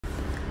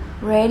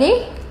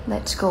Ready?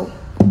 Let's go.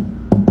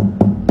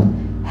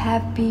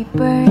 Happy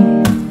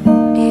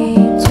birthday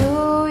to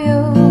you.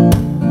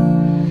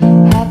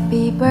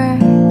 Happy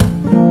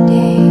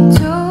birthday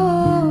to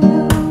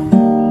you.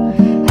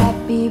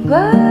 Happy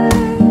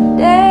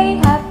birthday,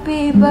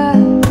 happy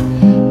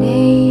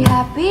birthday,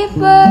 happy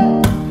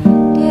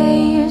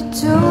birthday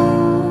to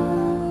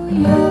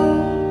you.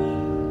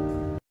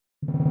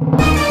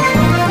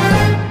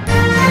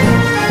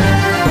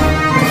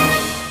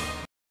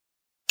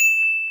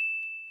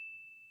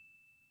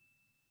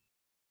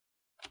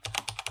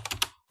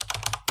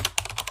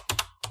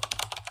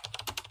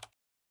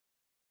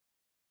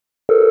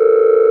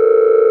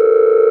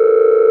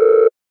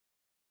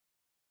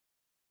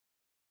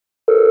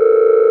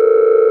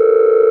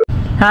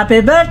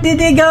 Happy birthday,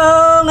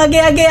 Digong! Agi!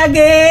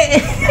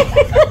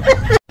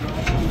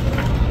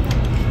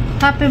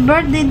 Happy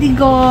birthday,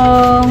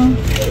 Digong!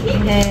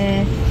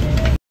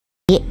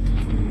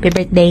 Happy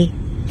birthday.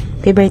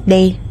 Happy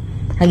birthday.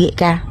 Agi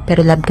ka,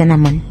 pero love ka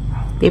naman.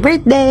 Happy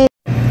birthday!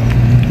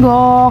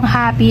 Gong,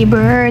 happy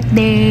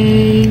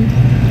birthday!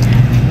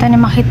 Tani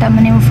makita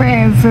man mo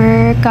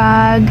forever,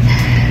 kag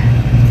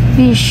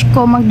wish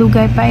ko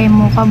magdugay pa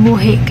mo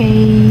kabuhi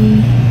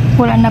kay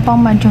wala na pang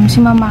madyong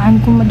si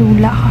mamaan kung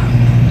madula ka.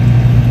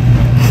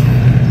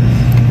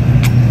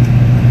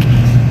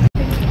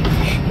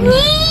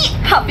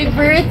 Happy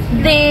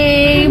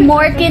birthday!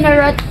 More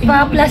kinarot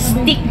pa,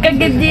 plastic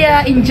kagad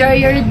dia. Enjoy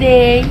your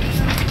day.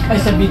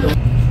 Ay, sabi to.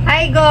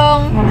 Hi,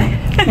 Gong!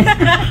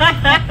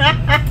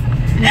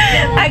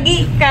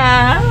 Agi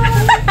ka!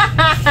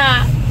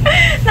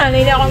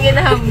 Nanay na akong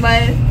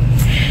ginahambal.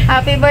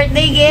 Happy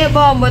birthday,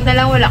 Gebo! Ambot na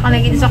lang, wala ka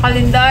naging sa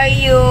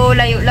kalendaryo.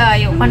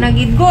 Layo-layo ka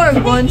naging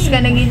gorgons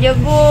ka naging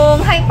jagong.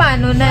 Hay,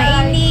 paano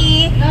na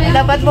ini?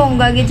 Dapat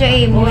bongga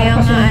gidya mo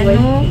yung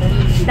ano.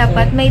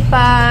 Dapat may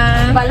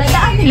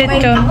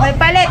may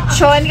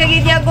paletsyon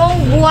kagid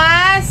jagong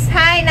buwas.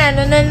 Hay,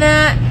 nano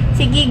na.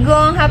 Sige,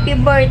 Gong, happy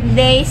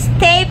birthday.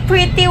 Stay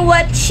pretty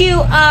what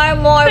you are.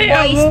 More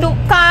boys to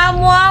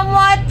come.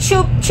 Mwa,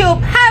 chup, chup.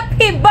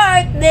 Happy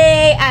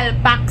birthday!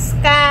 Alpax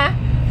ka.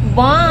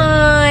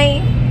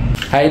 Bye!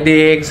 Hi,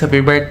 Diggs!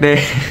 Happy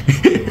birthday!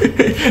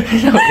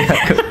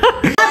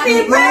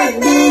 Happy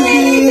birthday,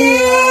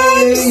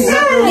 Diggs!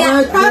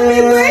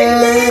 Happy birthday!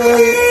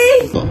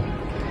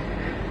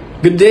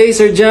 Good day,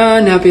 Sir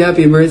John. Happy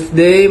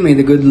birthday. May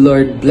the good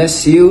Lord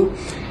bless you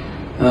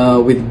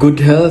with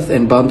good health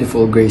and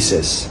bountiful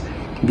graces.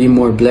 Be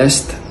more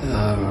blessed,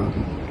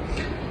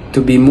 to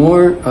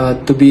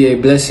be a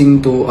blessing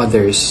to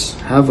others.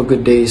 Have a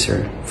good day,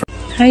 sir.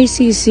 Hi,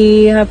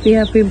 Sisi.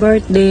 Happy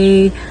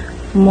birthday.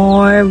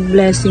 More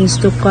blessings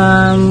to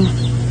come.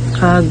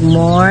 Kag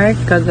more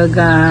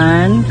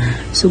kagagaan.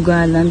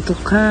 Sugalan to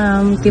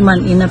come.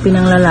 Timan ina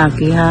pinang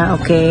lalaki, ha?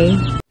 Okay?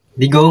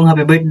 Digong,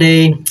 happy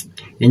birthday.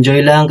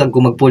 Enjoy lang, kag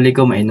kung magpuli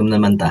ko, mainom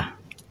naman ta.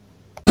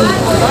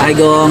 Hi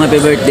Gong,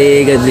 happy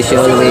birthday. God bless you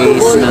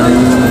always.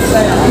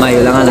 Mayo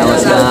lang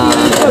alawas ka.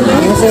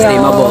 Stay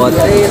mabuot.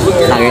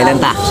 Tagay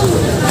lang ta.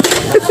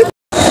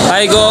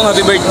 Hi Gong, happy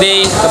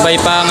birthday. Kabay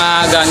pa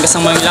nga gaan ka sa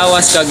mga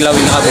lawas, kag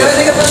lawin na kabot.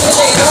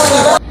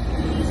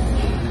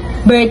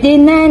 Birthday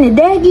na ni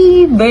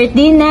Degi,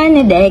 birthday na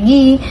ni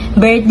Degi,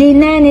 birthday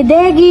na ni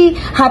Degi,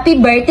 happy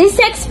birthday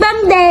sex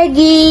bang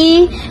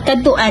Degi.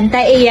 Katuan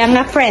ta iya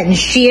nga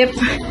friendship.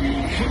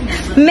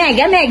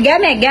 Mega,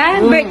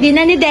 birthday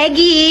na ni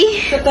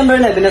Degi. September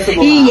 11 na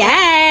subukan.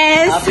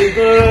 Yes! Happy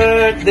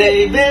birthday,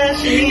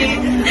 Beshi!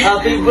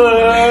 Happy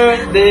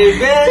birthday,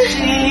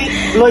 Beshi!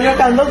 Blow your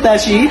candle,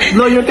 Beshi!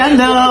 Blow your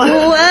candle!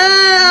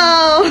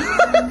 Wow!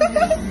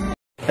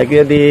 Hi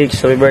Kuya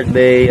Dix, happy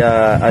birthday.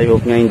 I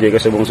hope nga enjoy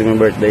ka sa buong simong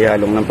birthday.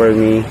 Halong lang for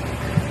me.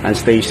 And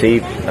stay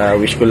safe.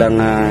 Wish ko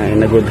lang in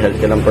a good health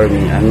ka lang for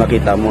me. And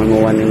makita mo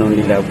yung one and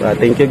only love.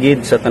 Thank you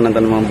Gid sa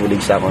tanan-tanan mga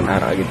bulig sa akong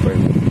aragid for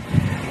me.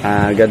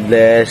 God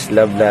bless.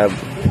 Love.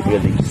 Kuya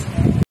Dix.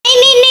 Hi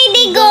Ninay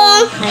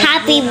Digong!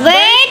 Happy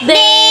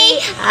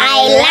birthday!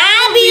 I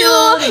love you!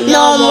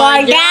 No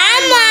more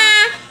drama!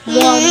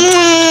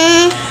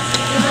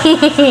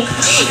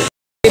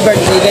 Happy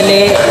birthday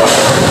gali.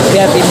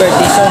 Happy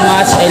birthday so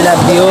much. I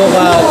love you.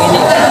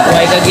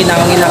 Huwag ka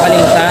ginawang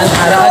inakalimutan.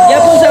 Arakad niya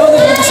po sa ako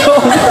gusto.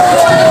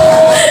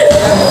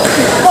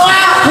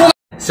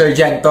 Sir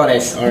Jan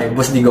Torres or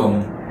Boss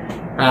Digong.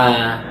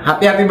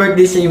 Happy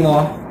birthday sa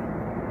imo.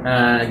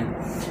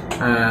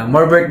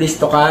 More birthdays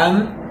to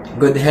come.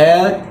 Good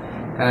health.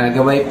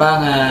 Gaway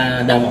pa nga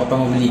damo ko pa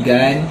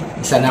mabuligan.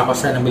 Isa na ako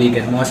sa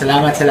nabuligan mo.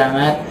 Salamat.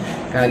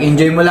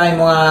 Enjoy mo lang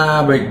yung mga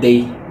birthday.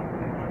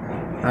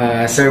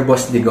 Sir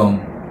Boss Digong.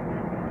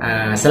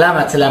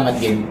 Salamat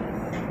game.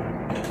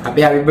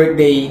 Happy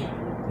birthday.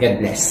 God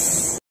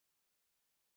bless.